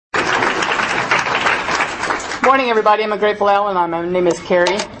Morning, everybody. I'm a Grateful Al, and my name is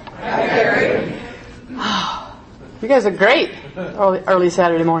Carrie. Hi, Carrie. You guys are great. Early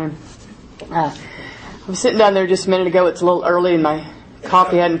Saturday morning. I was sitting down there just a minute ago. It's a little early, and my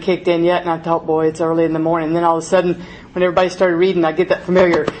coffee hadn't kicked in yet, and I thought, boy, it's early in the morning. And then all of a sudden, when everybody started reading, I get that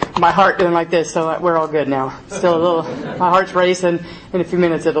familiar, my heart doing like this, so we're all good now. Still a little, my heart's racing. In a few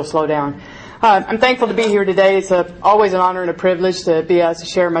minutes, it'll slow down. I'm thankful to be here today. It's always an honor and a privilege to be asked to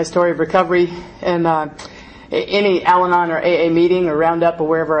share my story of recovery and any Al-Anon or AA meeting or roundup or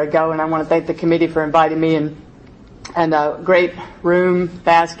wherever I go. And I want to thank the committee for inviting me and great room,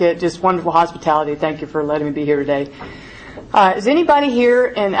 basket, just wonderful hospitality. Thank you for letting me be here today. Is anybody here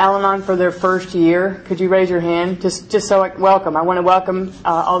in Al-Anon for their first year? Could you raise your hand? Just so welcome. I want to welcome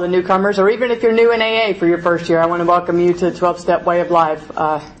all the newcomers, or even if you're new in AA for your first year, I want to welcome you to the 12-step way of life.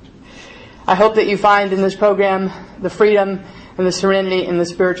 I hope that you find in this program the freedom and the serenity and the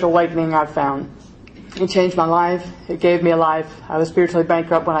spiritual awakening I've found. It changed my life. It gave me a life. I was spiritually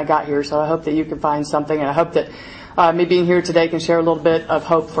bankrupt when I got here, so I hope that you can find something, and I hope that me being here today can share a little bit of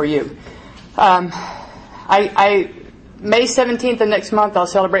hope for you. May 17th of next month, I'll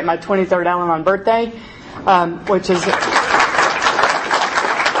celebrate my 23rd Al-Anon birthday, which is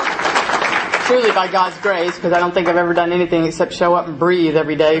truly by God's grace, because I don't think I've ever done anything except show up and breathe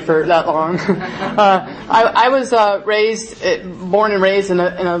every day for that long. I was born and raised in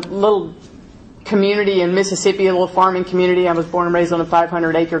a little community in Mississippi, a little farming community. I was born and raised on a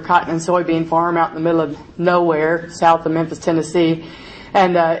 500-acre cotton and soybean farm out in the middle of nowhere, south of Memphis, Tennessee.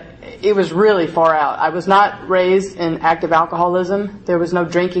 And it was really far out. I was not raised in active alcoholism. There was no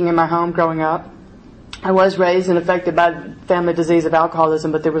drinking in my home growing up. I was raised and affected by the family disease of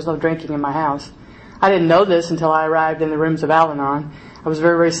alcoholism, but there was no drinking in my house. I didn't know this until I arrived in the rooms of Al-Anon. I was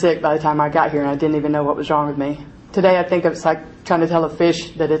very, very sick by the time I got here, and I didn't even know what was wrong with me. Today I think it's like trying to tell a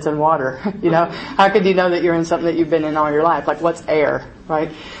fish that it's in water. How could you know that you're in something that you've been in all your life? Like, what's air,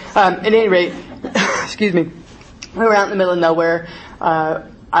 right? At any rate, excuse me, we were out in the middle of nowhere.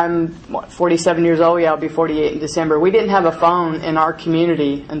 I'm 47 years old. Yeah, I'll be 48 in December. We didn't have a phone in our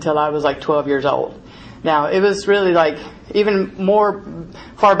community until I was like 12 years old. Now, it was really like even more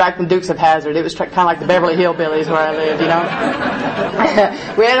far back than Dukes of Hazzard. It was kind of like the Beverly Hillbillies where I lived,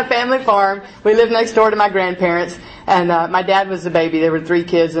 We had a family farm. We lived next door to my grandparents, and my dad was the baby. There were 3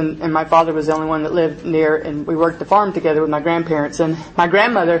 kids, and my father was the only one that lived near, and we worked the farm together with my grandparents. And my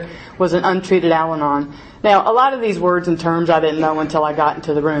grandmother was an untreated Al-Anon. Now, a lot of these words and terms I didn't know until I got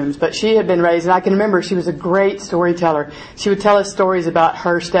into the rooms, but she had been raised, and I can remember she was a great storyteller. She would tell us stories about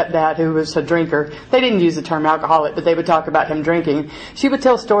her stepdad, who was a drinker. They didn't use the term alcoholic, but they would talk about him drinking. She would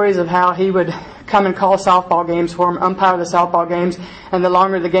tell stories of how he would come and call softball games for him, umpire the softball games, and the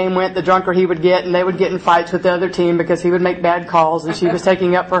longer the game went, the drunker he would get, and they would get in fights with the other team because he would make bad calls, and she was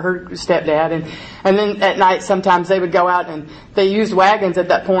taking up for her stepdad. And then at night, sometimes they would go out, and they used wagons at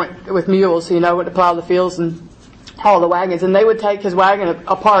that point with mules, to plow the fields and haul the wagons, and they would take his wagon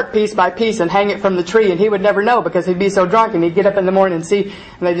apart piece by piece and hang it from the tree, and he would never know because he'd be so drunk, and he'd get up in the morning and see,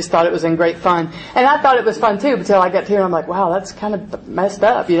 and they just thought it was in great fun. And I thought it was fun too until I got here, and I'm like, wow, that's kind of messed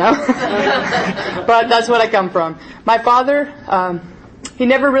up, But that's what I come from. My father, he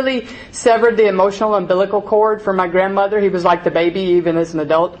never really severed the emotional umbilical cord from my grandmother. He was like the baby, even as an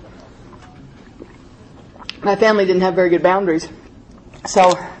adult. My family didn't have very good boundaries.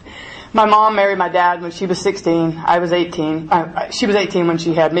 So, my mom married my dad when she was 16. I was 18. She was 18 when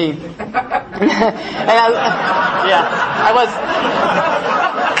she had me.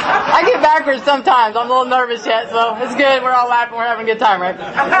 I get backwards sometimes. I'm a little nervous yet, so it's good. We're all laughing. We're having a good time, right?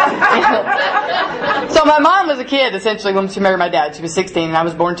 So my mom was a kid, essentially, when she married my dad. She was 16, and I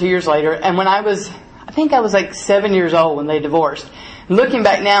was born 2 years later. And when I think I was like 7 years old when they divorced. Looking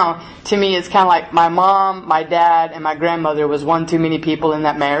back now, to me, it's kind of like my mom, my dad, and my grandmother was one too many people in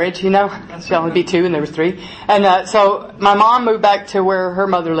that marriage, Should only be 2, and there was 3. And so my mom moved back to where her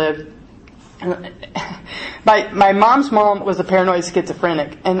mother lived. My mom's mom was a paranoid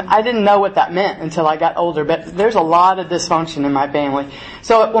schizophrenic, and I didn't know what that meant until I got older, but there's a lot of dysfunction in my family.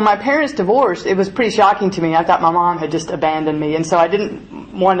 So when my parents divorced, it was pretty shocking to me. I thought my mom had just abandoned me, and so I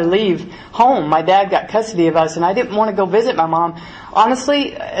didn't want to leave home. My dad got custody of us, and I didn't want to go visit my mom.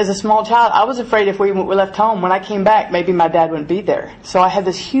 Honestly, as a small child, I was afraid if we left home, when I came back, maybe my dad wouldn't be there. So I had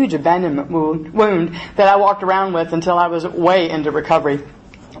this huge abandonment wound that I walked around with until I was way into recovery.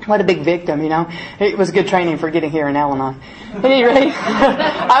 What a big victim, It was good training for getting here in Al-Anon. At any rate,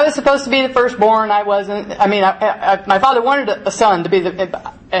 I was supposed to be the firstborn. I wasn't. My father wanted a son to be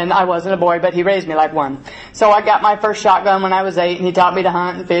and I wasn't a boy, but he raised me like one. So I got my first shotgun when I was 8, and he taught me to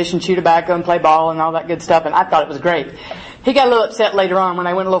hunt and fish and chew tobacco and play ball and all that good stuff, and I thought it was great. He got a little upset later on when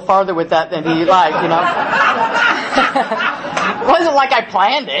I went a little farther with that than he liked, you know. It wasn't like I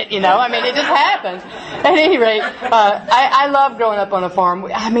planned it, you know. I mean, it just happened. At any rate, I loved growing up on a farm.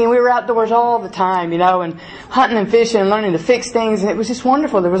 I mean, we were outdoors all the time, you know, and hunting and fishing and learning to fix things, and it was just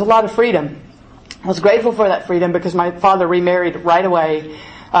wonderful. There was a lot of freedom. I was grateful for that freedom because my father remarried right away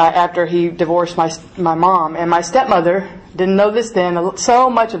after he divorced my mom. And my stepmother, didn't know this then, so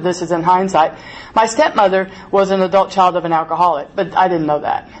much of this is in hindsight. My stepmother was an adult child of an alcoholic, but I didn't know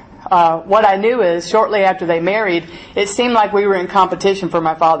that. What I knew is, shortly after they married, it seemed like we were in competition for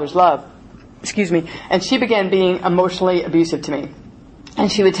my father's love. Excuse me. And she began being emotionally abusive to me.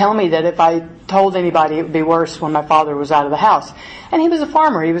 And she would tell me that if I told anybody, it would be worse when my father was out of the house. And he was a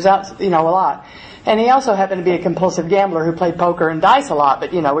farmer. He was out, you know, a lot. And he also happened to be a compulsive gambler who played poker and dice a lot,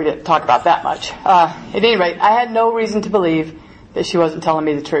 but, you know, we didn't talk about that much. At any rate, I had no reason to believe that she wasn't telling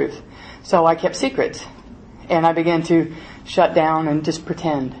me the truth. So I kept secrets. And I began to shut down and just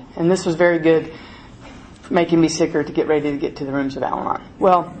pretend. And this was very good, making me sicker to get ready to get to the rooms of Al-Anon.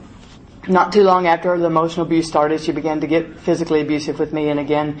 Well, not too long after the emotional abuse started, she began to get physically abusive with me. And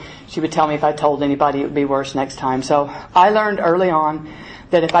again, she would tell me if I told anybody, it would be worse next time. So I learned early on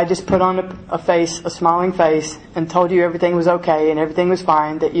that if I just put on a face, a smiling face, and told you everything was okay and everything was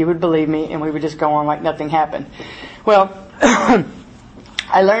fine, that you would believe me and we would just go on like nothing happened. Well,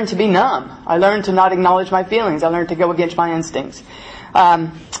 I learned to be numb. I learned to not acknowledge my feelings. I learned to go against my instincts.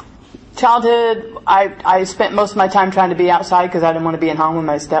 Childhood, I spent most of my time trying to be outside because I didn't want to be at home with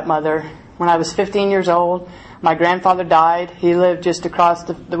my stepmother. When I was 15 years old, my grandfather died. He lived just across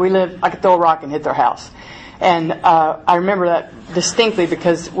I could throw a rock and hit their house. And I remember that distinctly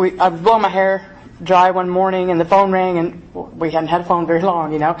because I was blowing my hair dry one morning and the phone rang, and we hadn't had a phone very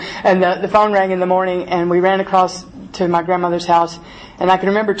long, you know. And the phone rang in the morning and we ran across to my grandmother's house. And I can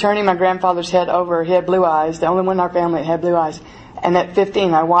remember turning my grandfather's head over. He had blue eyes, the only one in our family that had blue eyes. And at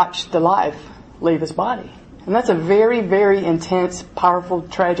 15, I watched the life leave his body. And that's a very, very intense, powerful,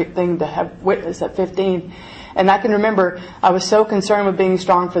 tragic thing to have witnessed at 15. And I can remember I was so concerned with being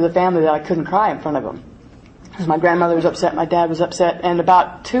strong for the family that I couldn't cry in front of him. Because my grandmother was upset, my dad was upset. And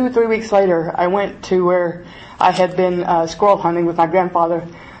about 2-3 weeks later, I went to where I had been squirrel hunting with my grandfather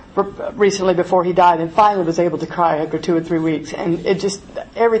recently before he died, and finally was able to cry after 2 or 3 weeks. And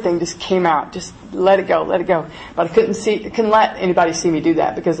everything just came out. Just let it go. But I couldn't let anybody see me do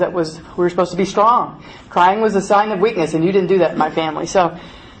that because we were supposed to be strong. Crying was a sign of weakness, and you didn't do that in my family. So,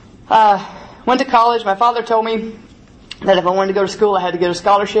 went to college. My father told me that if I wanted to go to school, I had to get a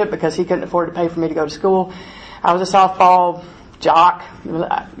scholarship because he couldn't afford to pay for me to go to school. I was a softball jock,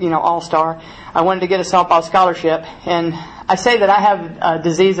 you know, all-star. I wanted to get a softball scholarship, and I say that I have a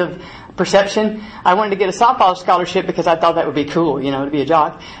disease of perception. I wanted to get a softball scholarship because I thought that would be cool, you know, to be a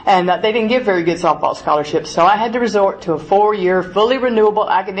jock. And they didn't give very good softball scholarships, so I had to resort to a 4-year, fully renewable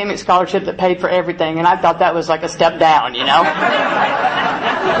academic scholarship that paid for everything, and I thought that was like a step down, you know.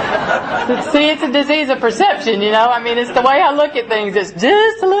 See, it's a disease of perception, you know. I mean, it's the way I look at things. It's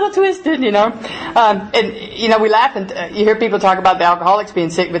just a little twisted, you know. And, you know, we laugh and you hear people talk about the alcoholics being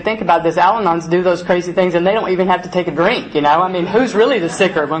sick, but think about this. Al-Anons do those crazy things and they don't even have to take a drink, you know. I mean, who's really the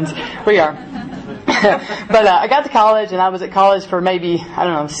sicker ones? We are. But I got to college, and I was at college for maybe,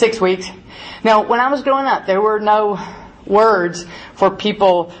 6 weeks. Now, when I was growing up, there were no words for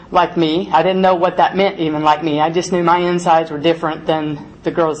people like me. I didn't know what that meant, even like me. I just knew my insides were different than the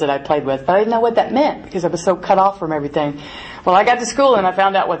girls that I played with. But I didn't know what that meant because I was so cut off from everything. Well, I got to school and I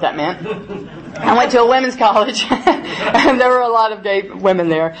found out what that meant. I went to a women's college and there were a lot of gay women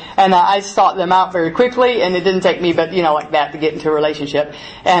there, and I sought them out very quickly, and it didn't take me but, like that to get into a relationship.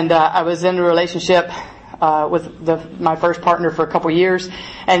 And I was in a relationship with my first partner for a couple years.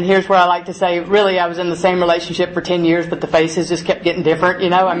 And here's where I like to say, really, I was in the same relationship for 10 years, but the faces just kept getting different,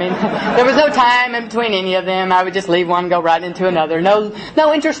 I mean, there was no time in between any of them. I would just leave one, go right into another. No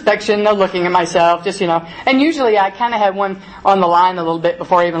introspection, no looking at myself, just, And usually I kind of had one on the line a little bit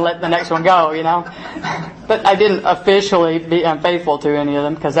before I even let the next one go, But I didn't officially be unfaithful to any of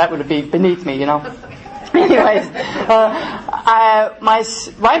them because that would be beneath me, Anyways,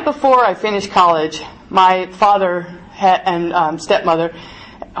 right before I finished college, my father and stepmother,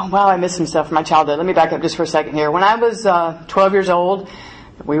 oh wow, I missed some stuff from my childhood. Let me back up just for a second here. When I was 12 years old,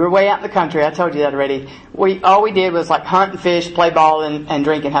 We were way out in the country. I told you that already. All we did was like hunt and fish, play ball, and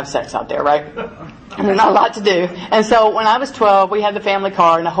drink and have sex out there, right? And there's not a lot to do. And so when I was 12, we had the family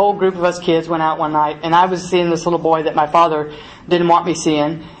car, and a whole group of us kids went out one night, and I was seeing this little boy that my father didn't want me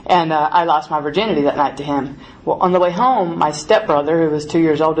seeing, and I lost my virginity that night to him. Well, on the way home, my stepbrother, who was 2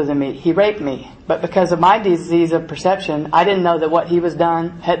 years older than me, he raped me. But because of my disease of perception, I didn't know that what he had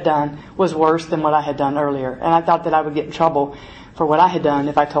done was worse than what I had done earlier. And I thought that I would get in trouble for what I had done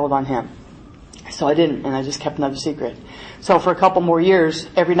if I told on him. So I didn't, and I just kept another secret. So for a couple more years,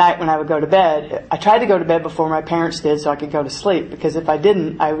 every night when I would go to bed, I tried to go to bed before my parents did so I could go to sleep, because if I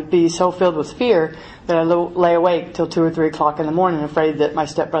didn't, I would be so filled with fear that I lay awake till 2 or 3 o'clock in the morning, afraid that my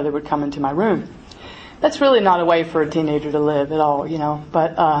stepbrother would come into my room. That's really not a way for a teenager to live at all,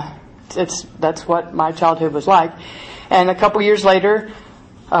 but that's what my childhood was like. And a couple years later,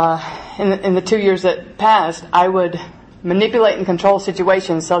 in the 2 years that passed, I would manipulate and control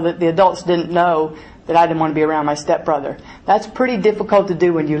situations so that the adults didn't know that I didn't want to be around my stepbrother. That's pretty difficult to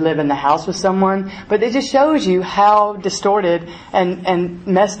do when you live in the house with someone, but it just shows you how distorted and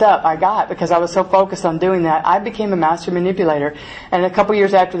messed up I got because I was so focused on doing that. I became a master manipulator, and a couple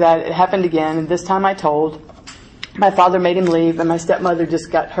years after that it happened again, and this time I told. My father made him leave, and my stepmother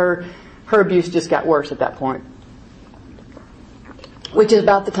just got her abuse just got worse at that point. Which is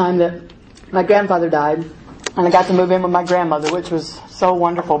about the time that my grandfather died. And I got to move in with my grandmother, which was so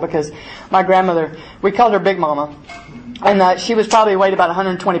wonderful because my grandmother, we called her Big Mama. And she was probably weighed about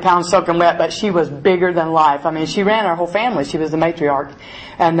 120 pounds soaking wet, but she was bigger than life. I mean, she ran our whole family. She was the matriarch.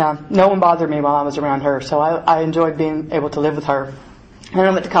 And no one bothered me while I was around her. So I enjoyed being able to live with her. And then I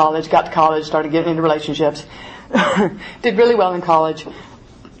went to college, got to college, started getting into relationships. Did really well in college.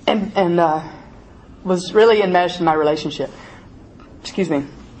 And was really enmeshed in my relationship. Excuse me.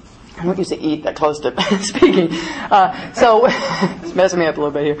 I don't used to eat that close to speaking. So it's messing me up a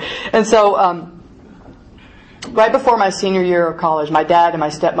little bit here. And so right before my senior year of college, my dad and my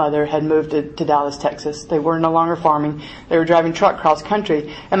stepmother had moved to Dallas, Texas. They were no longer farming. They were driving truck cross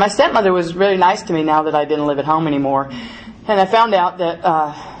country. And my stepmother was really nice to me now that I didn't live at home anymore. And I found out that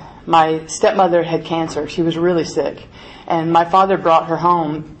my stepmother had cancer. She was really sick. And my father brought her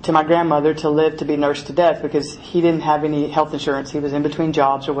home to my grandmother to live to be nursed to death because he didn't have any health insurance. He was in between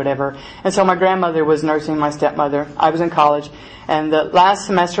jobs or whatever. And so my grandmother was nursing my stepmother. I was in college. And the last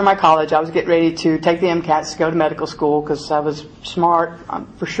semester of my college, I was getting ready to take the MCATs to go to medical school because I was smart. I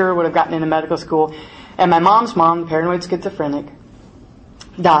for sure would have gotten into medical school. And my mom's mom, the paranoid schizophrenic,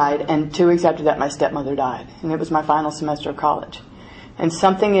 died. And 2 weeks after that, my stepmother died. And it was my final semester of college. And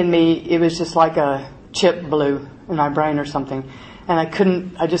something in me, it was just like a chip blew in my brain or something, and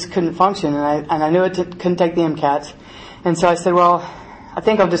I just couldn't function, and I knew couldn't take the MCATs, and so I said, well, I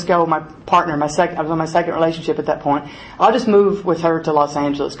think I'll just go with my partner. I was on my second relationship at that point. I'll just move with her to Los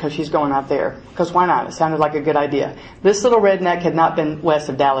Angeles because she's going out there. Because why not? It sounded like a good idea. This little redneck had not been west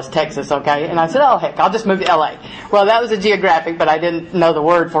of Dallas, Texas, okay? And I said, oh heck, I'll just move to LA. Well, that was a geographic, but I didn't know the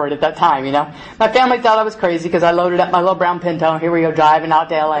word for it at that time, My family thought I was crazy because I loaded up my little brown Pinto, and here we go driving out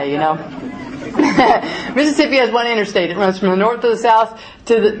to LA, Mississippi has one interstate. It runs from the north to the south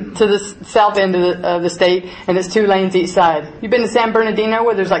to the south end of the state, and it's 2 lanes each side. You've been to San Bernardino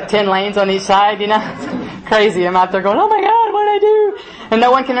where there's like 10 lanes on each side, It's crazy. I'm out there going, oh my God, what did I do? And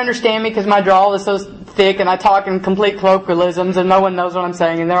no one can understand me because my drawl is so thick, and I talk in complete colloquialisms, and no one knows what I'm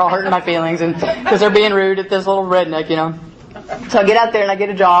saying, and they're all hurting my feelings, and because they're being rude at this little redneck, So I get out there and I get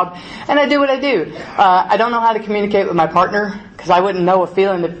a job, and I do what I do. I don't know how to communicate with my partner because I wouldn't know a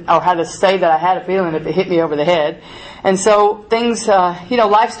feeling or how to say that I had a feeling if it hit me over the head. And so things,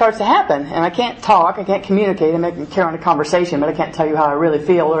 life starts to happen, and I can't talk, I can't communicate, I can carry on a conversation, but I can't tell you how I really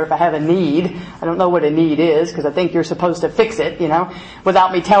feel or if I have a need. I don't know what a need is because I think you're supposed to fix it,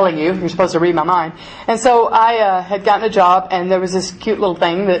 without me telling you. You're supposed to read my mind. And so I had gotten a job, and there was this cute little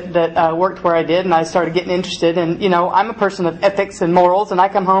thing that worked where I did, and I started getting interested. And, I'm a person of ethics and morals, and I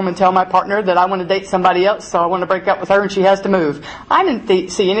come home and tell my partner that I want to date somebody else, so I want to break up with her and she has to move. I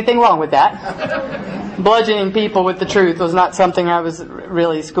didn't see anything wrong with that. Bludgeoning people with the truth was not something I was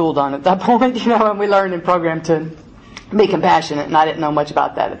really schooled on at that point, and we learned and programmed to be compassionate, and I didn't know much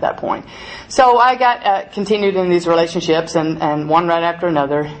about that at that point. So I got continued in these relationships, and one right after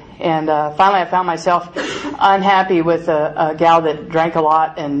another, and finally I found myself unhappy with a gal that drank a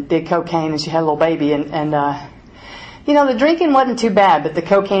lot and did cocaine, and she had a little baby, and the drinking wasn't too bad, but the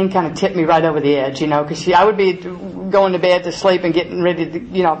cocaine kind of tipped me right over the edge, because I would be going to bed to sleep and getting ready to,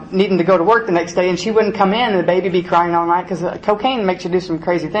 needing to go to work the next day, and she wouldn't come in, and the baby be crying all night, because cocaine makes you do some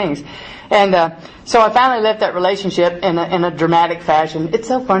crazy things. And so I finally left that relationship in a dramatic fashion. It's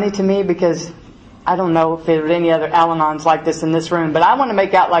so funny to me because I don't know if there were any other Al-Anons like this in this room, but I want to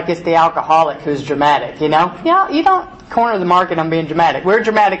make out like it's the alcoholic who's dramatic, you know? Yeah, you don't corner the market on being dramatic. We're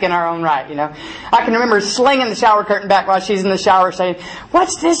dramatic in our own right, you know? I can remember slinging the shower curtain back while she's in the shower saying,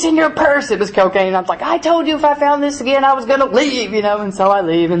 "What's this in your purse?" It was cocaine. I was like, "I told you if I found this again, I was going to leave," you know? And so I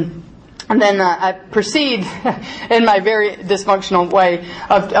leave, and then I proceed in my very dysfunctional way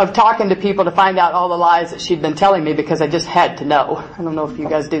of talking to people to find out all the lies that she'd been telling me because I just had to know. I don't know if you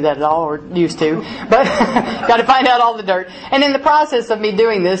guys do that at all or used to, but got to find out all the dirt. And in the process of me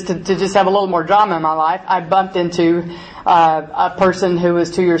doing this to just have a little more drama in my life, I bumped into a person who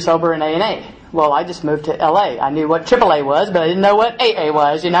was 2 years sober in A&A. Well, I just moved to LA. I knew what AAA was, but I didn't know what AA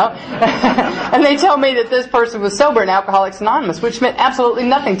was, you know. And they told me that this person was sober in Alcoholics Anonymous, which meant absolutely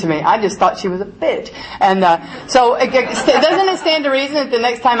nothing to me. I just thought she was a bitch. And so doesn't it stand to reason that the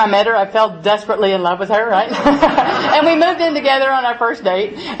next time I met her, I fell desperately in love with her, right? And we moved in together on our first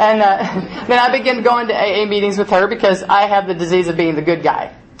date. And then I began going to AA meetings with her because I have the disease of being the good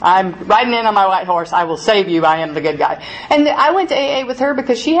guy. I'm riding in on my white horse. I will save you. I am the good guy. And I went to AA with her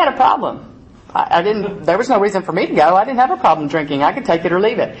because she had a problem. There was no reason for me to go. I didn't have a problem drinking. I could take it or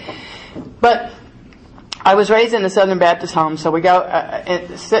leave it. But I was raised in a Southern Baptist home, so we go,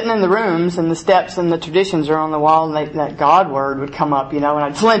 sitting in the rooms, and the steps and the traditions are on the wall, and that God word would come up, you know, and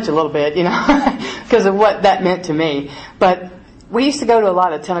I'd flinch a little bit, you know, because of what that meant to me. But we used to go to a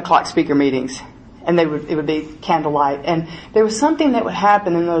lot of 10 o'clock speaker meetings, and it would be candlelight, and there was something that would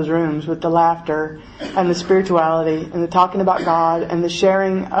happen in those rooms with the laughter and the spirituality and the talking about God and the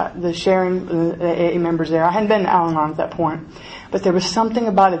sharing the AA members there. I hadn't been to Al-Anon at that point, but there was something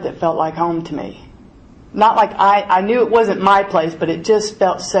about it that felt like home to me. Not like I knew it wasn't my place, but it just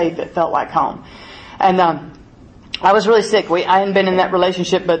felt safe. It felt like home. And I was really sick. I hadn't been in that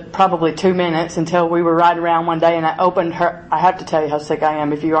relationship but probably 2 minutes until we were riding around one day, and I opened her. I have to tell you how sick I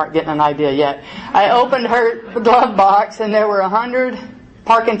am if you aren't getting an idea yet. I opened her glove box, and there were 100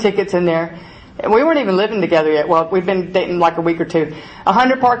 parking tickets in there. And we weren't even living together yet. Well, we'd been dating like a week or two.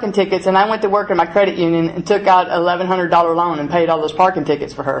 100 parking tickets, and I went to work at my credit union and took out a $1,100 loan and paid all those parking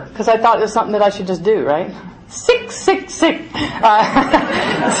tickets for her. Because I thought it was something that I should just do, right? Sick. So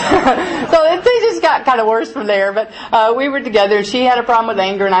things just got kind of worse from there. But we were together, and she had a problem with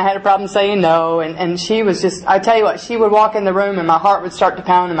anger, and I had a problem saying no. And she was just, I tell you what, she would walk in the room, and my heart would start to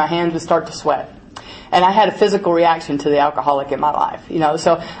pound, and my hands would start to sweat. And I had a physical reaction to the alcoholic in my life, you know.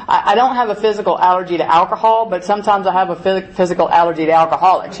 So I don't have a physical allergy to alcohol, but sometimes I have a physical allergy to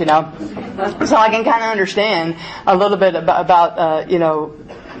alcoholics, you know. So I can kind of understand a little bit about you know,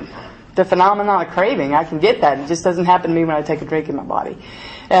 the phenomenon of craving. I can get that. It just doesn't happen to me when I take a drink in my body.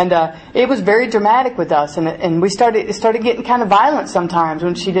 And it was very dramatic with us, and it started getting kind of violent sometimes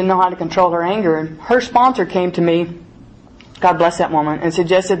when she didn't know how to control her anger. And her sponsor came to me, God bless that woman, and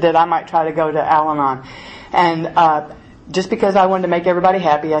suggested that I might try to go to Al-Anon. And just because I wanted to make everybody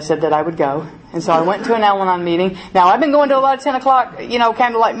happy, I said that I would go. And so I went to an Al-Anon meeting. Now, I've been going to a lot of 10 o'clock, you know,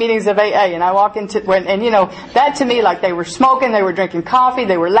 candlelight meetings of AA, and I walk into, and you know, that to me, like they were smoking, they were drinking coffee,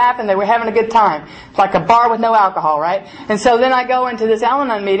 they were laughing, they were having a good time. It's like a bar with no alcohol, right? And so then I go into this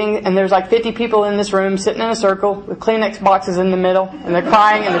Al-Anon meeting, and there's like 50 people in this room sitting in a circle with Kleenex boxes in the middle, and they're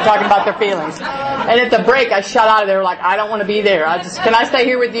crying and they're talking about their feelings. And at the break, I shut out of there like, I don't want to be there. Can I stay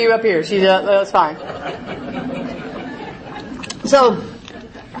here with you up here? She's, that's fine. So,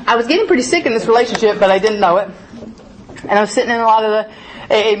 I was getting pretty sick in this relationship, but I didn't know it. And I was sitting in a lot of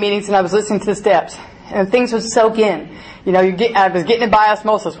the AA meetings, and I was listening to the steps. And things would soak in. You know, I was getting it by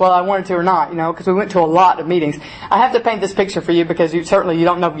osmosis, whether I wanted to or not, you know, because we went to a lot of meetings. I have to paint this picture for you because you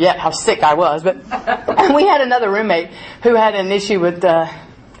don't know yet how sick I was. But we had another roommate who had an issue with,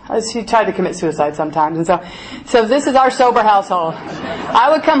 she tried to commit suicide sometimes. And so this is our sober household.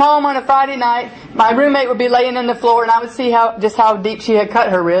 I would come home on a Friday night. My roommate would be laying on the floor, and I would see how deep she had cut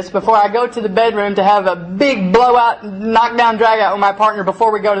her wrist before I go to the bedroom to have a big blowout, knockdown, drag out with my partner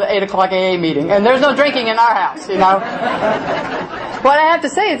before we go to the 8 o'clock AA meeting. And there's no drinking in our house, you know. What I have to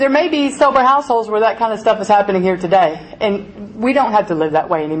say is there may be sober households where that kind of stuff is happening here today. And we don't have to live that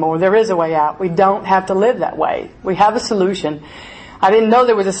way anymore. There is a way out. We don't have to live that way. We have a solution. I didn't know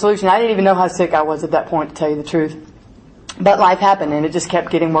there was a solution. I didn't even know how sick I was at that point, to tell you the truth. But life happened, and it just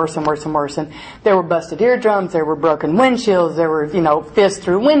kept getting worse and worse and worse. And there were busted eardrums, there were broken windshields, there were, you know, fists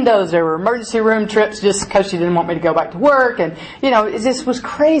through windows, there were emergency room trips just because she didn't want me to go back to work. And, you know, it just was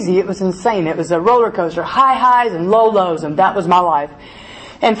crazy. It was insane. It was a roller coaster, high highs and low lows, and that was my life.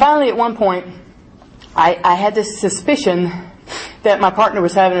 And finally, at one point, I had this suspicion that my partner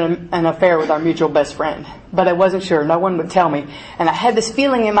was having an affair with our mutual best friend. But I wasn't sure. No one would tell me. And I had this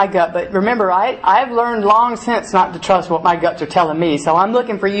feeling in my gut. But remember, I've learned long since not to trust what my guts are telling me. So I'm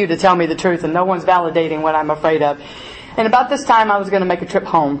looking for you to tell me the truth, and no one's validating what I'm afraid of. And about this time, I was going to make a trip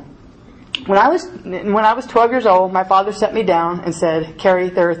home. When I was 12 years old, my father set me down and said, Carrie,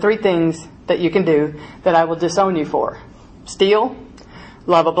 there are 3 things that you can do that I will disown you for. Steal,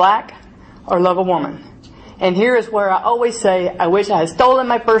 love a black, or love a woman. And here is where I always say, I wish I had stolen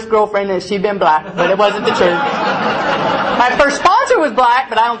my first girlfriend and she'd been black, but it wasn't the truth. My first sponsor was black,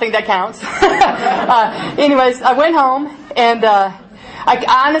 but I don't think that counts. Anyways, I went home, and I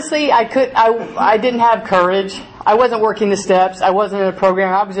didn't have courage. I wasn't working the steps. I wasn't in a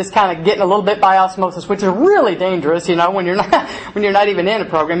program. I was just kind of getting a little bit by osmosis, which is really dangerous, when you're not even in a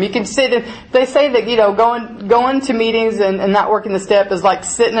program. You can sit they say that, going to meetings and not working the step is like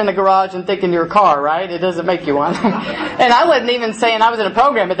sitting in a garage and thinking you're a car, right? It doesn't make you one. And I wasn't even saying I was in a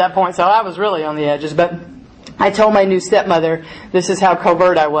program at that point, so I was really on the edges. But I told my new stepmother, this is how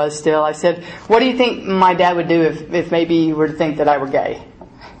covert I was still. I said, what do you think my dad would do if maybe he were to think that I were gay?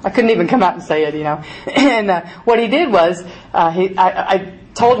 I couldn't even come out and say it, And what he did was, I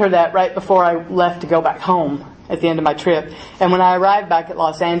told her that right before I left to go back home at the end of my trip. And when I arrived back at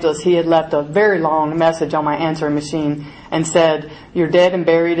Los Angeles, he had left a very long message on my answering machine and said, you're dead and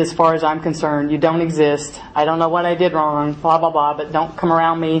buried as far as I'm concerned. You don't exist. I don't know what I did wrong, blah, blah, blah, but don't come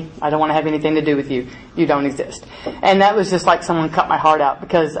around me. I don't want to have anything to do with you. You don't exist. And that was just like someone cut my heart out,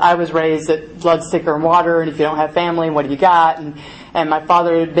 because I was raised that blood's thicker than water, and if you don't have family, what do you got? And my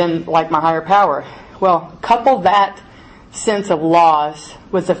father had been like my higher power. Well, couple that sense of loss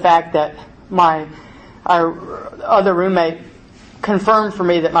with the fact that our other roommate confirmed for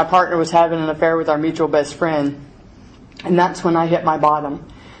me that my partner was having an affair with our mutual best friend. And that's when I hit my bottom.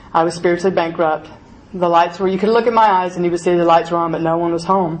 I was spiritually bankrupt. The lights were, you could look at my eyes and you would see the lights were on, but no one was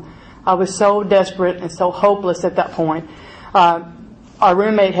home. I was so desperate and so hopeless at that point. Our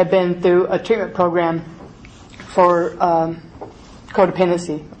roommate had been through a treatment program for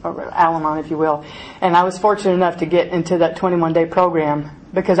codependency, or Al-Anon, if you will. And I was fortunate enough to get into that 21-day program,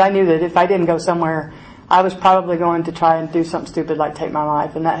 because I knew that if I didn't go somewhere, I was probably going to try and do something stupid like take my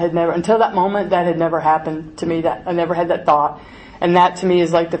life. And that had never, until that moment, that had never happened to me. That I never had that thought. And that to me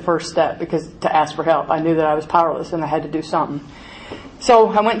is like the first step, because to ask for help. I knew that I was powerless and I had to do something. So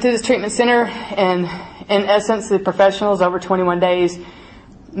I went to this treatment center, and in essence, the professionals over 21 days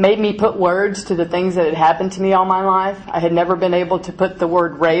made me put words to the things that had happened to me all my life. I had never been able to put the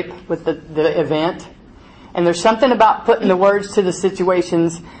word rape with the event. And there's something about putting the words to the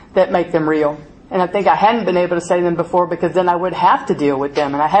situations that make them real. And I think I hadn't been able to say them before, because then I would have to deal with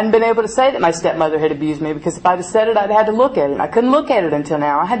them. And I hadn't been able to say that my stepmother had abused me, because if I'd have said it, I'd had to look at it. And I couldn't look at it until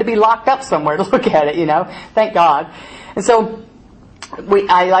now. I had to be locked up somewhere to look at it, Thank God. And so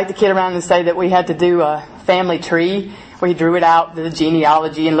I like to kid around and say that we had to do a family tree. We drew it out, the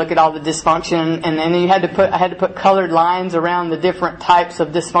genealogy, and look at all the dysfunction, and then I had to put colored lines around the different types of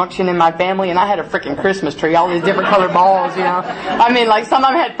dysfunction in my family, and I had a freaking Christmas tree, all these different colored balls, I mean, like some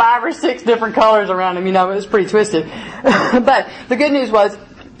of them had 5 or 6 different colors around them, it was pretty twisted. But the good news was,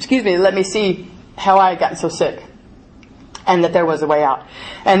 they let me see how I had gotten so sick, and that there was a way out.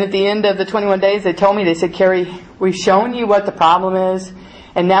 And at the end of the 21 days, they told me, they said, Carrie, we've shown you what the problem is,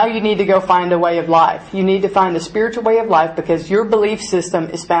 and now you need to go find a way of life. You need to find a spiritual way of life, because your belief system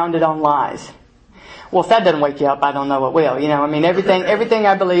is founded on lies. Well, if that doesn't wake you up, I don't know what will. Everything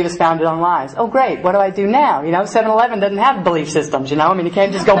I believe is founded on lies. Oh, great. What do I do now? 7-Eleven doesn't have belief systems, you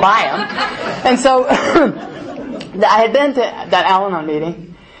can't just go buy them. And so I had been to that Al-Anon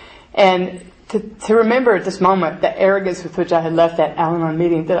meeting, and to remember at this moment the arrogance with which I had left that Al-Anon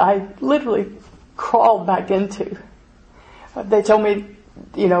meeting that I literally crawled back into. They told me,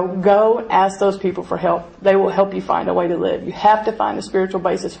 go ask those people for help. They will help you find a way to live. You have to find a spiritual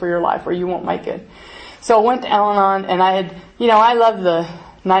basis for your life, or you won't make it. So I went to Al-Anon, and I had, I love the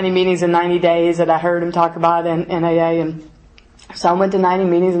 90 meetings in 90 days that I heard him talk about in AA. And so I went to 90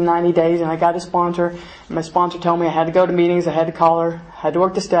 meetings in 90 days, and I got a sponsor. And my sponsor told me I had to go to meetings, I had to call her, I had to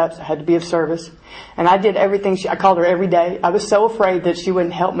work the steps, I had to be of service. And I did everything. I called her every day. I was so afraid that she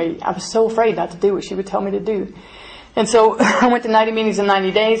wouldn't help me. I was so afraid not to do what she would tell me to do. And so I went to 90 meetings in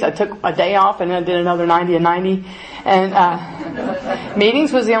 90 days. I took a day off, and then I did another 90 in 90. And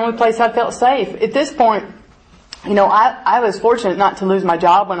meetings was the only place I felt safe. At this point, I was fortunate not to lose my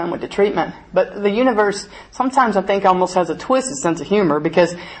job when I went to treatment. But the universe sometimes, I think, almost has a twisted sense of humor,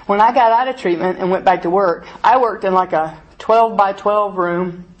 because when I got out of treatment and went back to work, I worked in like a 12 by 12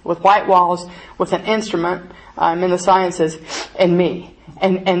 room with white walls with an instrument in the sciences and me.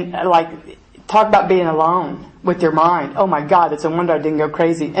 And like, talk about being alone. with your mind. Oh my God, it's a wonder I didn't go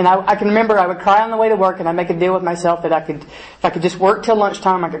crazy. And I can remember I would cry on the way to work, and I'd make a deal with myself that if I could just work till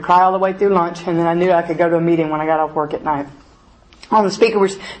lunchtime, I could cry all the way through lunch, and then I knew I could go to a meeting when I got off work at night. The speaker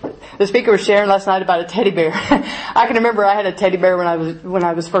was sharing last night about a teddy bear. I can remember I had a teddy bear when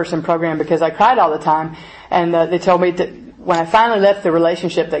I was first in program because I cried all the time, and they told me that when I finally left the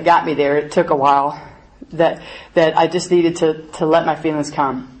relationship that got me there, it took a while, that I just needed to let my feelings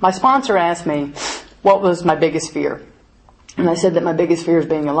come. My sponsor asked me what was my biggest fear, and I said that my biggest fear is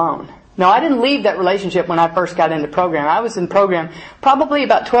being alone. No, I didn't leave that relationship when I first got into program. I was in program probably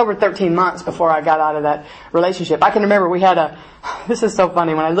about 12 or 13 months before I got out of that relationship. I can remember this is so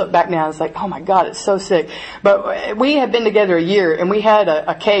funny. When I look back now, it's like, oh my God, it's so sick. But we had been together a year, and we had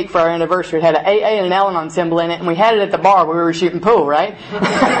a cake for our anniversary. It had an AA and an Al-Anon symbol in it, and we had it at the bar where we were shooting pool, right? We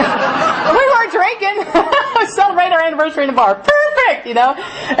weren't drinking. We celebrated our anniversary in the bar. Perfect,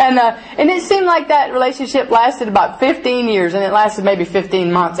 And it seemed like that relationship lasted about 15 years, and it lasted maybe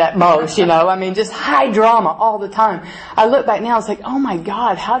 15 months at most, I mean, just high drama all the time. I look back now, it's like, oh my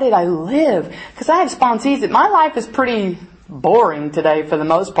God, how did I live? Because I have sponsees. My life is pretty boring today for the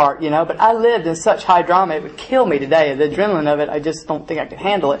most part, but I lived in such high drama it would kill me today. The adrenaline of it, I just don't think I could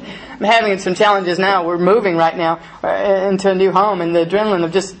handle it. I'm having some challenges now. We're moving right now into a new home, and the adrenaline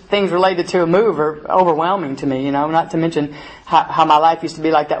of just things related to a move are overwhelming to me, not to mention how my life used to be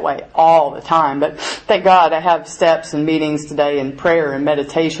like that way all the time. But thank God I have steps and meetings today and prayer and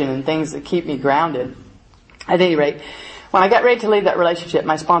meditation and things that keep me grounded. At any rate, when I got ready to leave that relationship,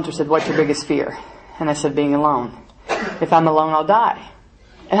 my sponsor said, "What's your biggest fear?" And I said, "Being alone. If I'm alone, I'll die."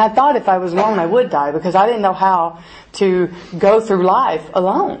 And I thought if I was alone, I would die because I didn't know how to go through life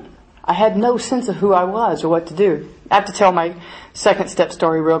alone. I had no sense of who I was or what to do. I have to tell my second step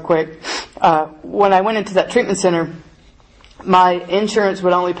story real quick. When I went into that treatment center, my insurance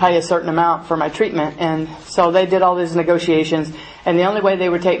would only pay a certain amount for my treatment, and so they did all these negotiations, and the only way they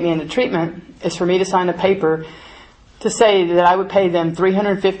would take me into treatment is for me to sign a paper to say that I would pay them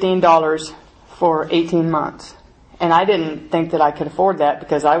 $315 for 18 months. And I didn't think that I could afford that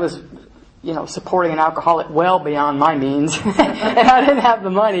because I was, supporting an alcoholic well beyond my means. And I didn't have the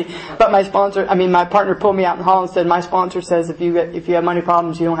money. But my partner pulled me out in the hall and said, "My sponsor says if you have money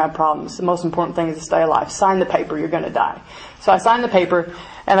problems, you don't have problems. The most important thing is to stay alive. Sign the paper, you're going to die." So I signed the paper,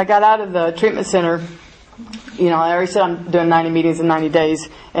 and I got out of the treatment center. I already said I'm doing 90 meetings in 90 days.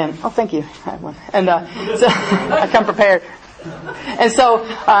 And, thank you. I have one. And, so I come prepared. And so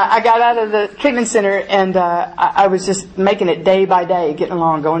I got out of the treatment center, and I was just making it day by day, getting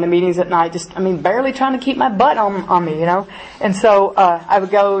along, going to meetings at night, barely trying to keep my butt on me, And so I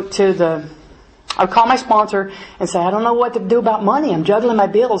would call my sponsor and say, "I don't know what to do about money. I'm juggling my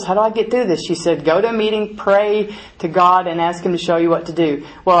bills. How do I get through this?" She said, "Go to a meeting, pray to God, and ask Him to show you what to do."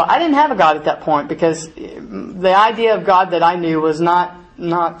 Well, I didn't have a God at that point because the idea of God that I knew was not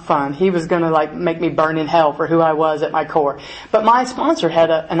fun. He was going to make me burn in hell for who I was at my core. But my sponsor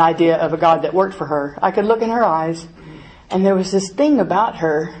had an idea of a God that worked for her. I could look in her eyes, and there was this thing about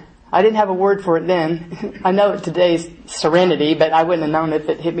her. I didn't have a word for it then. I know today's serenity, but I wouldn't have known if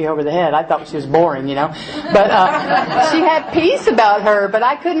it hit me over the head. I thought she was boring, But she had peace about her, but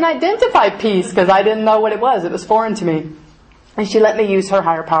I couldn't identify peace because I didn't know what it was. It was foreign to me. And she let me use her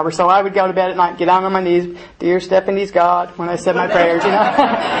higher power. So I would go to bed at night, get down on my knees, "Dear Stephanie's God," when I said my prayers,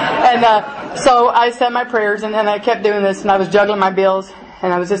 And so I said my prayers, and I kept doing this, and I was juggling my bills,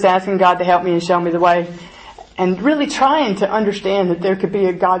 and I was just asking God to help me and show me the way. And really trying to understand that there could be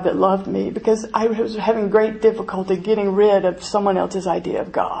a God that loved me, because I was having great difficulty getting rid of someone else's idea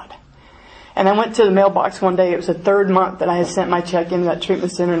of God. And I went to the mailbox one day. It was the third month that I had sent my check into that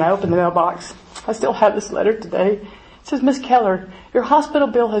treatment center, and I opened the mailbox. I still have this letter today. It says, "Miss Keller, your hospital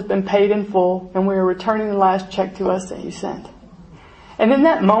bill has been paid in full, and we are returning the last check to us that you sent." And in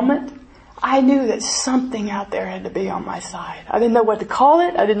that moment, I knew that something out there had to be on my side. I didn't know what to call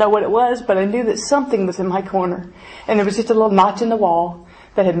it. I didn't know what it was, but I knew that something was in my corner. And there was just a little notch in the wall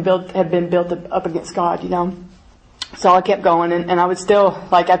that had been built up against God, So I kept going, and I would still,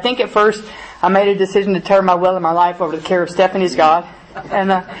 I think at first I made a decision to turn my will and my life over to the care of Stephanie's God.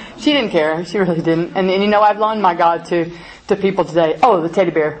 And she didn't care. She really didn't. And I've loaned my God to people today. Oh, the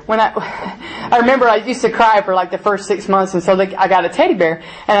teddy bear. When I remember I used to cry for the first 6 months, and so I got a teddy bear,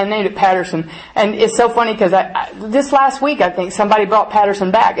 and I named it Patterson. And it's so funny because this last week I think somebody brought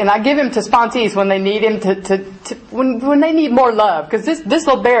Patterson back, and I give him to sponsees when they need him when they need more love, because this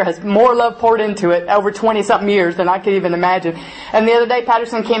little bear has more love poured into it over 20-something years than I could even imagine. And the other day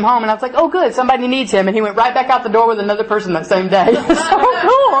Patterson came home, and I was like, "Oh, good, somebody needs him," and he went right back out the door with another person that same day. It's so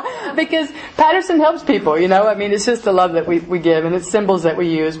cool because Patterson helps people. It's just the love that we give, and it's symbols that we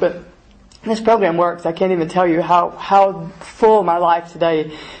use. But This program works. I can't even tell you how full my life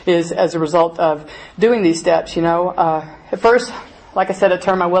today is as a result of doing these steps, At first, like I said, I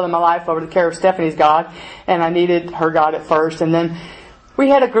turned my will and my life over to the care of Stephanie's God, and I needed her God at first. And then we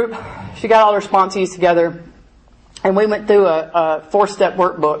had a group. She got all her sponsees together, and we went through a 4-step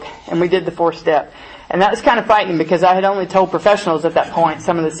workbook, and we did the 4-step. And that was kind of frightening because I had only told professionals at that point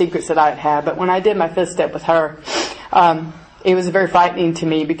some of the secrets that I had had. But when I did my 5th step with her, it was very frightening to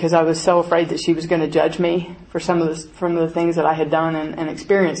me because I was so afraid that she was going to judge me for some of the things that I had done and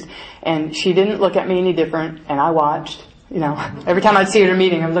experienced. And she didn't look at me any different, and I watched. Every time I'd see her at a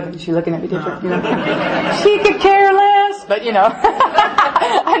meeting, she's looking at me different. She could care less, but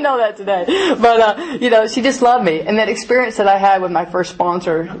I know that today. But she just loved me, and that experience that I had with my first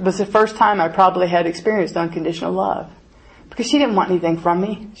sponsor was the first time I probably had experienced unconditional love. Because she didn't want anything from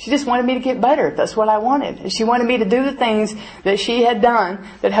me. She just wanted me to get better. That's what I wanted. And she wanted me to do the things that she had done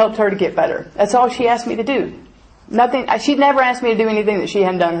that helped her to get better. That's all she asked me to do. Nothing. She'd never asked me to do anything that she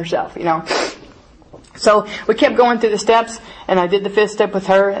hadn't done herself, So we kept going through the steps, and I did the 5th step with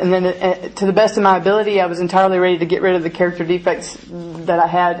her, and then to the best of my ability, I was entirely ready to get rid of the character defects that I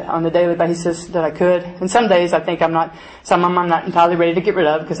had on a daily basis that I could. And some days I think some of them I'm not entirely ready to get rid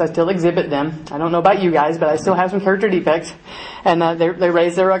of because I still exhibit them. I don't know about you guys, but I still have some character defects, and they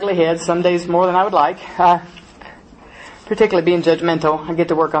raise their ugly heads some days more than I would like. Particularly being judgmental, I get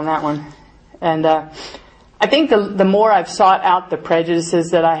to work on that one. And I think the more I've sought out the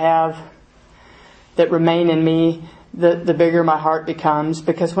prejudices that I have that remain in me, the bigger my heart becomes.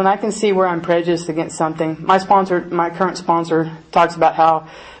 Because when I can see where I'm prejudiced against something, my current sponsor talks about how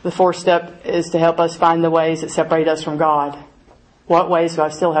the 4th step is to help us find the ways that separate us from God. What ways do I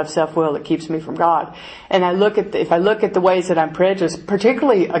still have self-will that keeps me from God? And if I look at the ways that I'm prejudiced,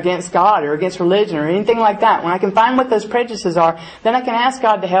 particularly against God or against religion or anything like that, when I can find what those prejudices are, then I can ask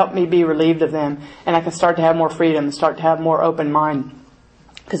God to help me be relieved of them, and I can start to have more freedom and start to have more open mind.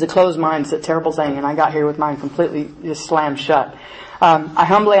 Because a closed mind is a terrible thing, and I got here with mine completely just slammed shut. I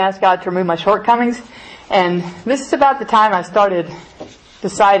humbly asked God to remove my shortcomings, and this is about the time I started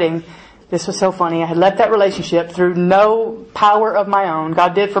deciding. This was so funny. I had left that relationship through no power of my own.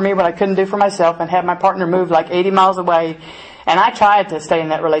 God did for me what I couldn't do for myself, and had my partner move like 80 miles away. And I tried to stay in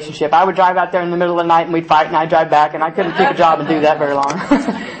that relationship. I would drive out there in the middle of the night, and we'd fight, and I'd drive back, and I couldn't keep a job and do that very long.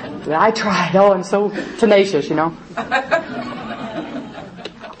 But I tried. Oh, I'm so tenacious,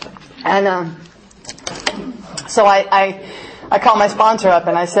 And so I called my sponsor up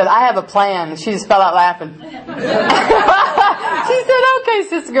and I said, I have a plan. And she just fell out laughing. She said, okay,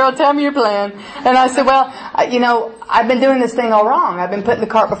 sister girl, tell me your plan. And I said, well, I've been doing this thing all wrong. I've been putting the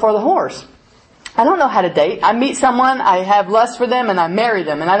cart before the horse. I don't know how to date. I meet someone, I have lust for them, and I marry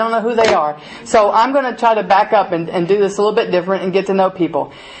them, and I don't know who they are. So I'm going to try to back up and do this a little bit different and get to know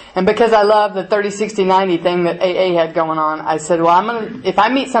people. And because I love the 30, 60, 90 thing that AA had going on, I said, well, if I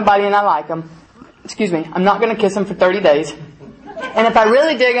meet somebody and I like them, I'm not going to kiss them for 30 days. And if I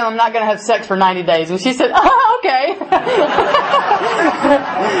really dig them, I'm not going to have sex for 90 days. And she said, oh, okay.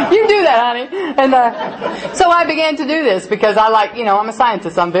 You do that, honey. And so I began to do this because I'm a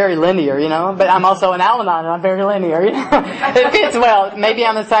scientist. I'm very linear, but I'm also an Al-Anon and I'm very linear. It fits well. Maybe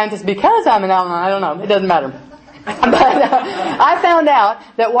I'm a scientist because I'm an Al-Anon. I don't know. It doesn't matter. But I found out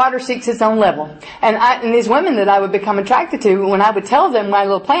that water seeks its own level. And these women that I would become attracted to, when I would tell them my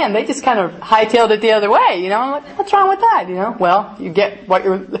little plan, they just kind of hightailed it the other way, I'm like, what's wrong with that, Well, you get what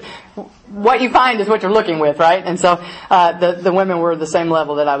you find is what you're looking with, right? And so, the women were the same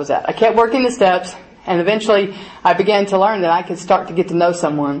level that I was at. I kept working the steps, and eventually I began to learn that I could start to get to know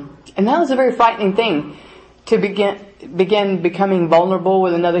someone. And that was a very frightening thing, to begin becoming vulnerable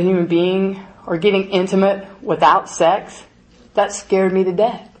with another human being, or getting intimate without sex. That scared me to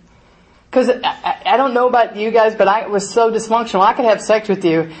death. Because I don't know about you guys, but I was so dysfunctional. I could have sex with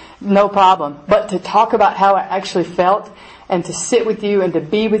you, no problem. But to talk about how I actually felt, and to sit with you and to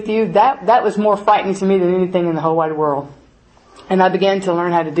be with you, that was more frightening to me than anything in the whole wide world. And I began to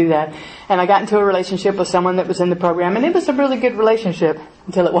learn how to do that. And I got into a relationship with someone that was in the program, and it was a really good relationship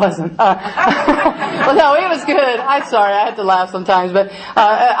until it wasn't. Well, no, it was good. I'm sorry, I had to laugh sometimes, but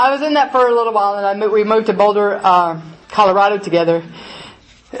I was in that for a little while, and we moved to Boulder, Colorado together.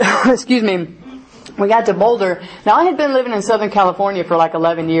 Excuse me. We got to Boulder. Now, I had been living in Southern California for like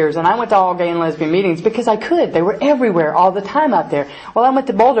 11 years, and I went to all gay and lesbian meetings because I could. They were everywhere all the time out there. Well, I went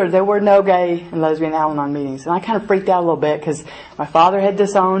to Boulder. There were no gay and lesbian Al-Anon meetings, and I kind of freaked out a little bit because my father had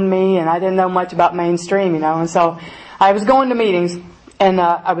disowned me, and I didn't know much about mainstream, and so I was going to meetings, and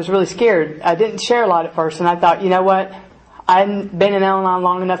I was really scared. I didn't share a lot at first, and I thought, you know what? I'd been in Al-Anon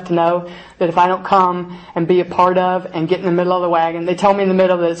long enough to know that if I don't come and be a part of and get in the middle of the wagon, they told me in the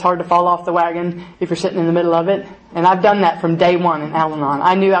middle that it's hard to fall off the wagon if you're sitting in the middle of it. And I've done that from day one in Al-Anon.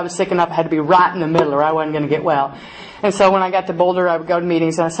 I knew I was sick enough I had to be right in the middle or I wasn't going to get well. And so when I got to Boulder, I would go to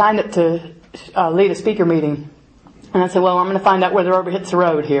meetings, and I signed up to lead a speaker meeting. And I said, well, I'm going to find out where the rubber hits the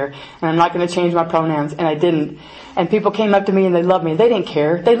road here, and I'm not going to change my pronouns. And I didn't. And people came up to me and they loved me. They didn't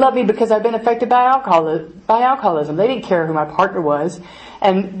care. They loved me because I've been affected by alcoholism. They didn't care who my partner was.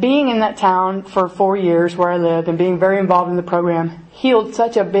 And being in that town for 4 years where I lived and being very involved in the program healed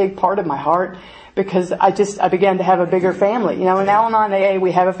such a big part of my heart, because I began to have a bigger family. You know, in Al-Anon AA,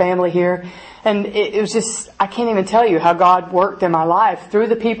 we have a family here. And it was just, I can't even tell you how God worked in my life through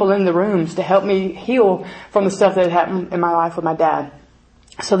the people in the rooms to help me heal from the stuff that had happened in my life with my dad.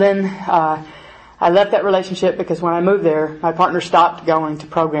 So then, I left that relationship because when I moved there, my partner stopped going to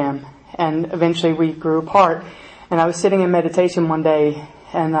program. And eventually we grew apart. And I was sitting in meditation one day,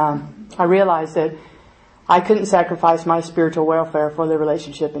 and I realized that I couldn't sacrifice my spiritual welfare for the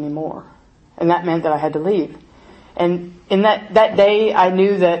relationship anymore. And that meant that I had to leave. And in that day, I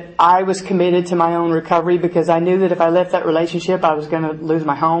knew that I was committed to my own recovery, because I knew that if I left that relationship, I was going to lose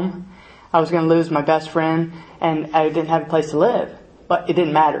my home. I was going to lose my best friend, and I didn't have a place to live. But it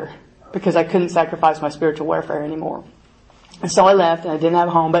didn't matter, because I couldn't sacrifice my spiritual welfare anymore. And so I left, and I didn't have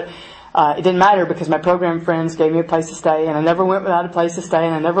a home, but it didn't matter because my program friends gave me a place to stay, and I never went without a place to stay,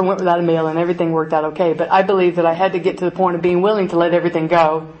 and I never went without a meal, and everything worked out okay. But I believe that I had to get to the point of being willing to let everything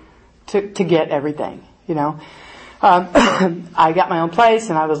go to get everything, you know. I got my own place,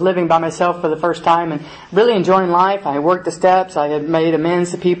 and I was living by myself for the first time and really enjoying life. I worked the steps. I had made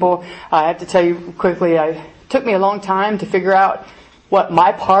amends to people. I have to tell you quickly, it took me a long time to figure out what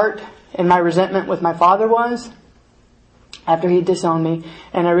my part in my resentment with my father was after he disowned me,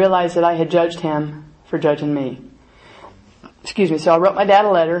 and I realized that I had judged him for judging me. So I wrote my dad a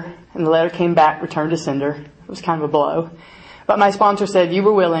letter, and the letter came back, returned to sender. It was kind of a blow. But my sponsor said, you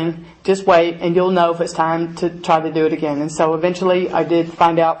were willing, just wait, and you'll know if it's time to try to do it again. And so eventually I did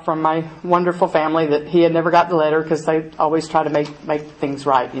find out from my wonderful family that he had never got the letter, because they always try to make things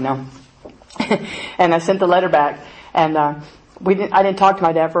right, you know. And I sent the letter back, and I didn't talk to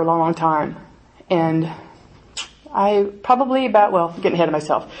my dad for a long, long time. And getting ahead of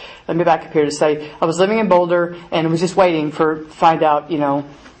myself. Let me back up here to say, I was living in Boulder, and was just waiting to find out, you know,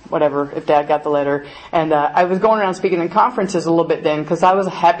 whatever, if Dad got the letter. And I was going around speaking in conferences a little bit then, because I was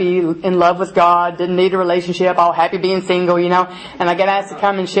happy, in love with God, didn't need a relationship, I was happy being single, you know. And I got asked to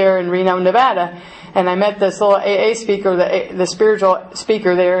come and share in Reno, Nevada. And I met this little AA speaker, the spiritual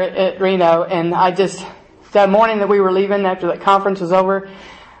speaker there at Reno. And that morning that we were leaving after that conference was over,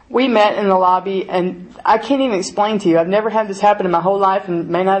 we met in the lobby, and I can't even explain to you. I've never had this happen in my whole life, and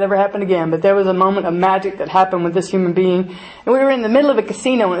may not ever happen again, but there was a moment of magic that happened with this human being. And we were in the middle of a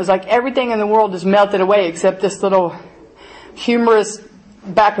casino, and it was like everything in the world just melted away except this little humorous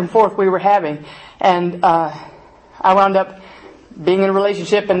back and forth we were having. And I wound up being in a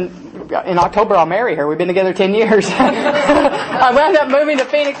relationship, and in October I'll marry her. We've been together 10 years. I wound up moving to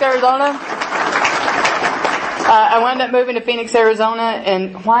Phoenix, Arizona.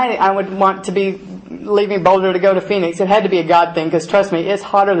 And why I would want to be leaving Boulder to go to Phoenix, it had to be a God thing, because trust me, it's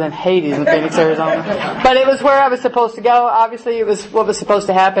hotter than Hades in Phoenix, Arizona. But it was where I was supposed to go. Obviously, it was what was supposed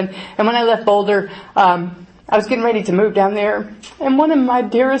to happen. And when I left Boulder, I was getting ready to move down there, and one of my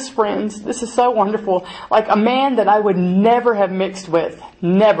dearest friends, this is so wonderful, like a man that I would never have mixed with,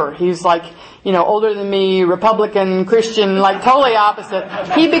 never. He's like, you know, older than me, Republican, Christian, like totally opposite.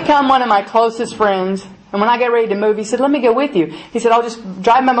 He became one of my closest friends. And when I got ready to move, he said, let me go with you. He said, I'll just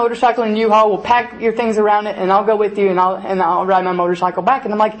drive my motorcycle in U-Haul, we'll pack your things around it, and I'll go with you, and I'll ride my motorcycle back.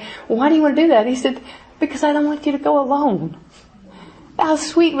 And I'm like, well, why do you want to do that? He said, because I don't want you to go alone. How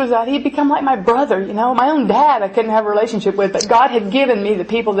sweet was that? He'd become like my brother, you know. My own dad I couldn't have a relationship with, but God had given me the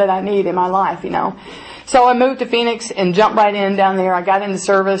people that I need in my life, you know. So I moved to Phoenix and jumped right in down there. I got into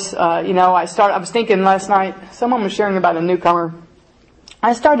service. I was thinking last night, someone was sharing about a newcomer.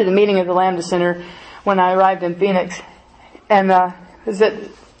 I started a meeting at the Lambda Center when I arrived in Phoenix, and it was at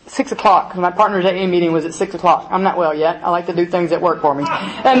 6 o'clock. My partner's AA meeting was at 6 o'clock. I'm not well yet. I like to do things that work for me.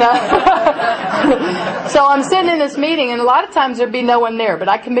 And so I'm sitting in this meeting, and a lot of times there'd be no one there, but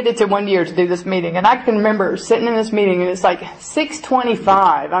I committed to 1 year to do this meeting. And I can remember sitting in this meeting, and it's like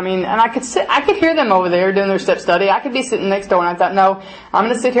 6:25. I mean, and I could hear them over there doing their step study. I could be sitting next door, and I thought, no, I'm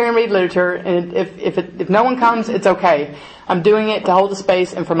going to sit here and read literature, and if no one comes, it's okay. I'm doing it to hold the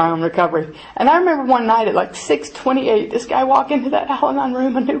space and for my own recovery. And I remember one night at like 6:28, this guy walked into that Al-Anon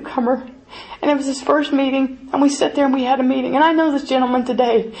room, a newcomer, And it was his first meeting, and we sat there and we had a meeting. And I know this gentleman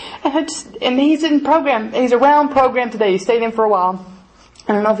today, and he's in program. He's around program today. He stayed in for a while.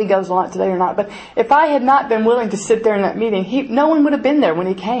 I don't know if he goes a lot today or not, but if I had not been willing to sit there in that meeting, no one would have been there when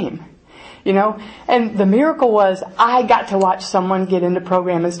he came. You know, and the miracle was I got to watch someone get into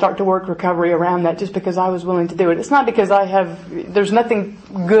program and start to work recovery around that just because I was willing to do it. It's not because there's nothing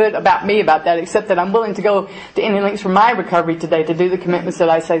good about me about that except that I'm willing to go to any lengths for my recovery today to do the commitments that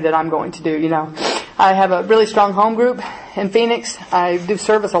I say that I'm going to do, you know. I have a really strong home group in Phoenix. I do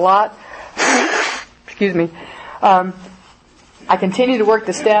service a lot. Excuse me. I continue to work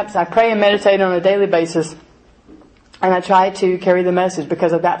the steps. I pray and meditate on a daily basis. And I try to carry the message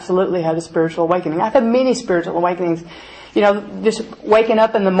because I've absolutely had a spiritual awakening. I've had many spiritual awakenings. You know, just waking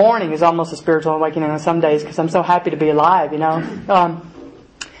up in the morning is almost a spiritual awakening on some days because I'm so happy to be alive, you know.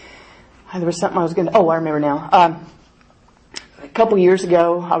 There was something I was going to... Oh, I remember now. A couple years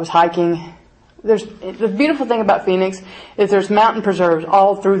ago, I was hiking. The beautiful thing about Phoenix is there's mountain preserves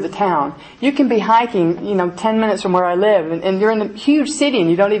all through the town. You can be hiking, 10 minutes from where I live, and you're in a huge city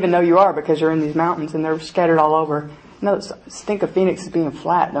and you don't even know you are because you're in these mountains and they're scattered all over. No, think of Phoenix as being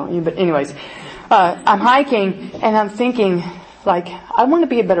flat, don't you? But anyways, I'm hiking and I'm thinking, I want to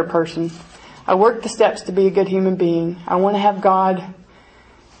be a better person. I work the steps to be a good human being. I want to have God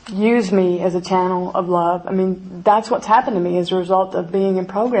use me as a channel of love. I mean, that's what's happened to me as a result of being in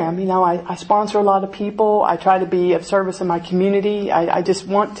program. I sponsor a lot of people. I try to be of service in my community. I just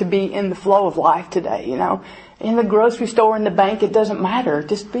want to be in the flow of life today, In the grocery store, in the bank, it doesn't matter.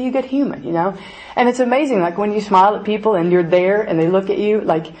 Just be a good human, And it's amazing, when you smile at people and you're there and they look at you,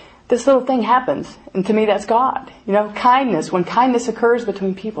 this little thing happens. And to me, that's God. Kindness. When kindness occurs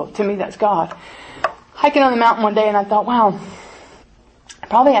between people, to me, that's God. Hiking on the mountain one day and I thought, wow,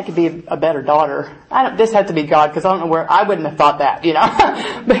 probably I could be a better daughter. This had to be God because I don't know where, I wouldn't have thought that,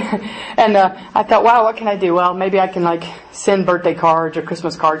 And I thought, wow, what can I do? Well, maybe I can send birthday cards or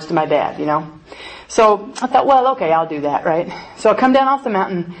Christmas cards to my dad, So I thought, well, okay, I'll do that, right? So I come down off the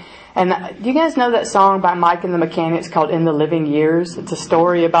mountain, and do you guys know that song by Mike and the Mechanics called In the Living Years? It's a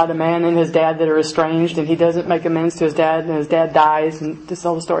story about a man and his dad that are estranged, and he doesn't make amends to his dad, and his dad dies, and this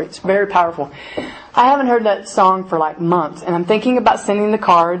whole story. It's very powerful. I haven't heard that song for months, and I'm thinking about sending the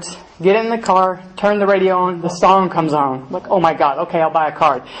cards, get in the car, turn the radio on, the song comes on. Oh my God, okay, I'll buy a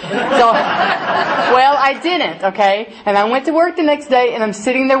card. So, well, I didn't, okay? And I went to work the next day, and I'm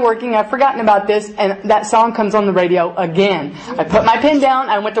sitting there working, I've forgotten about this, and that song comes on the radio again. I put my pen down,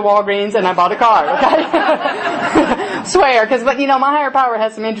 I went to Walgreens, and I bought a card, okay? Swear, because, my higher power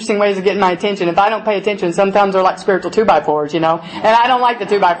has some interesting ways of getting my attention. If I don't pay attention, sometimes they're like spiritual 2x4s, and I don't like the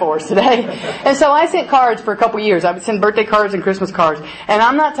 2x4s today. And so I sent cards for a couple years. I would send birthday cards and Christmas cards. And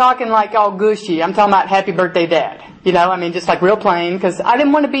I'm not talking all gushy. I'm talking about happy birthday, Dad. Just real plain, because I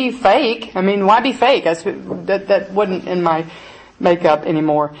didn't want to be fake. Why be fake? That wasn't in my makeup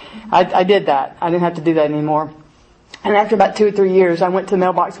anymore. I did that. I didn't have to do that anymore. And after about 2 or 3 years, I went to the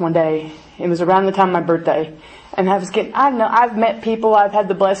mailbox one day. It was around the time of my birthday. And I've met people, I've had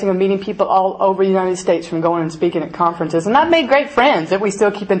the blessing of meeting people all over the United States from going and speaking at conferences. And I've made great friends that we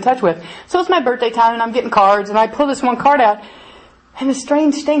still keep in touch with. So it's my birthday time and I'm getting cards and I pull this one card out. And a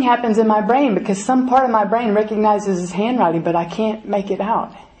strange thing happens in my brain because some part of my brain recognizes his handwriting, but I can't make it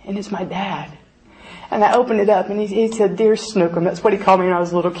out. And it's my dad. And I opened it up and he said, "Dear Snookum," that's what he called me when I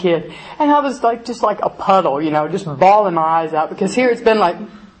was a little kid. And I was just like a puddle, just bawling my eyes out because here it's been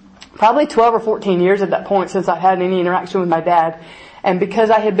probably 12 or 14 years at that point since I had any interaction with my dad. And because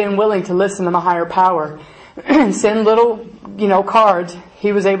I had been willing to listen to my higher power and send little, cards,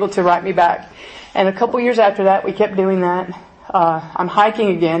 he was able to write me back. And a couple years after that, we kept doing that. I'm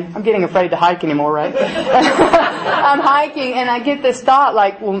hiking again. I'm getting afraid to hike anymore, right? I'm hiking and I get this thought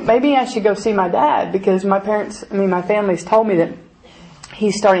well, maybe I should go see my dad because my family's told me that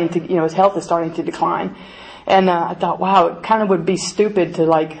he's starting to, his health is starting to decline. And I thought, wow, it kind of would be stupid to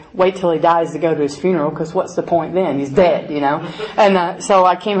wait till he dies to go to his funeral because what's the point then? He's dead, And so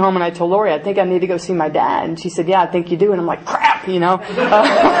I came home and I told Lori, I think I need to go see my dad. And she said, yeah, I think you do. And I'm like, crap,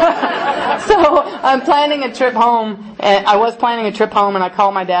 So I'm planning a trip home. And I was planning a trip home and I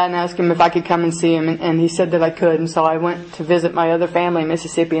called my dad and asked him if I could come and see him. And he said that I could. And so I went to visit my other family in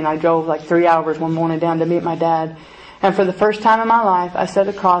Mississippi and I drove 3 hours one morning down to meet my dad. And for the first time in my life, I sat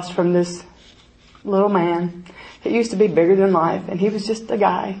across from this little man. He used to be bigger than life, and he was just a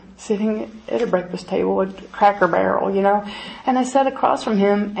guy sitting at a breakfast table with Cracker Barrel, And I sat across from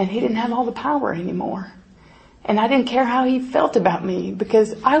him, and he didn't have all the power anymore. And I didn't care how he felt about me,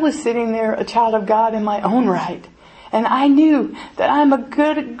 because I was sitting there, a child of God in my own right. And I knew that I'm a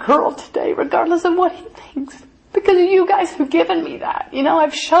good girl today, regardless of what he thinks. Because you guys have given me that.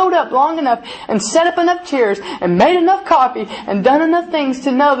 I've showed up long enough and set up enough chairs and made enough coffee and done enough things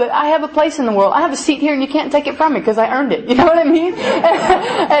to know that I have a place in the world. I have a seat here and you can't take it from me because I earned it. You know what I mean?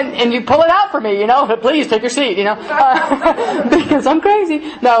 And you pull it out for me, please take your seat, because I'm crazy.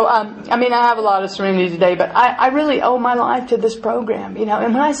 No, I have a lot of serenity today, but I really owe my life to this program,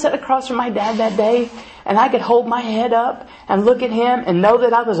 And when I sat across from my dad that day, and I could hold my head up and look at him and know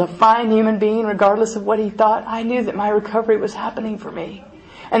that I was a fine human being regardless of what he thought, I knew that my recovery was happening for me.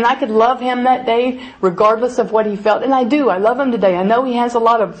 And I could love him that day regardless of what he felt. And I do. I love him today. I know he has a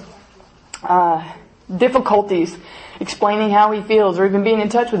lot of difficulties explaining how he feels or even being in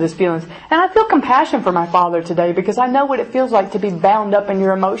touch with his feelings. And I feel compassion for my father today because I know what it feels like to be bound up in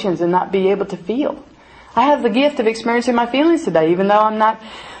your emotions and not be able to feel. I have the gift of experiencing my feelings today, even though I'm not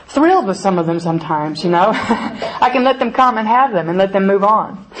thrilled with some of them sometimes, I can let them come and have them and let them move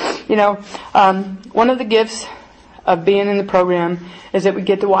on. One of the gifts of being in the program is that we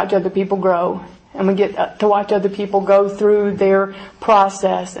get to watch other people grow. And we get to watch other people go through their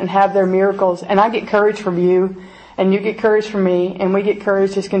process and have their miracles. And I get courage from you, and you get courage from me, and we get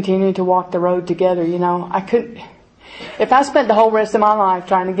courage just continuing to walk the road together, If I spent the whole rest of my life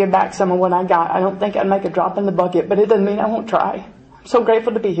trying to give back some of what I got, I don't think I'd make a drop in the bucket, but it doesn't mean I won't try. I'm so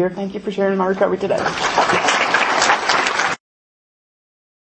grateful to be here. Thank you for sharing my recovery today.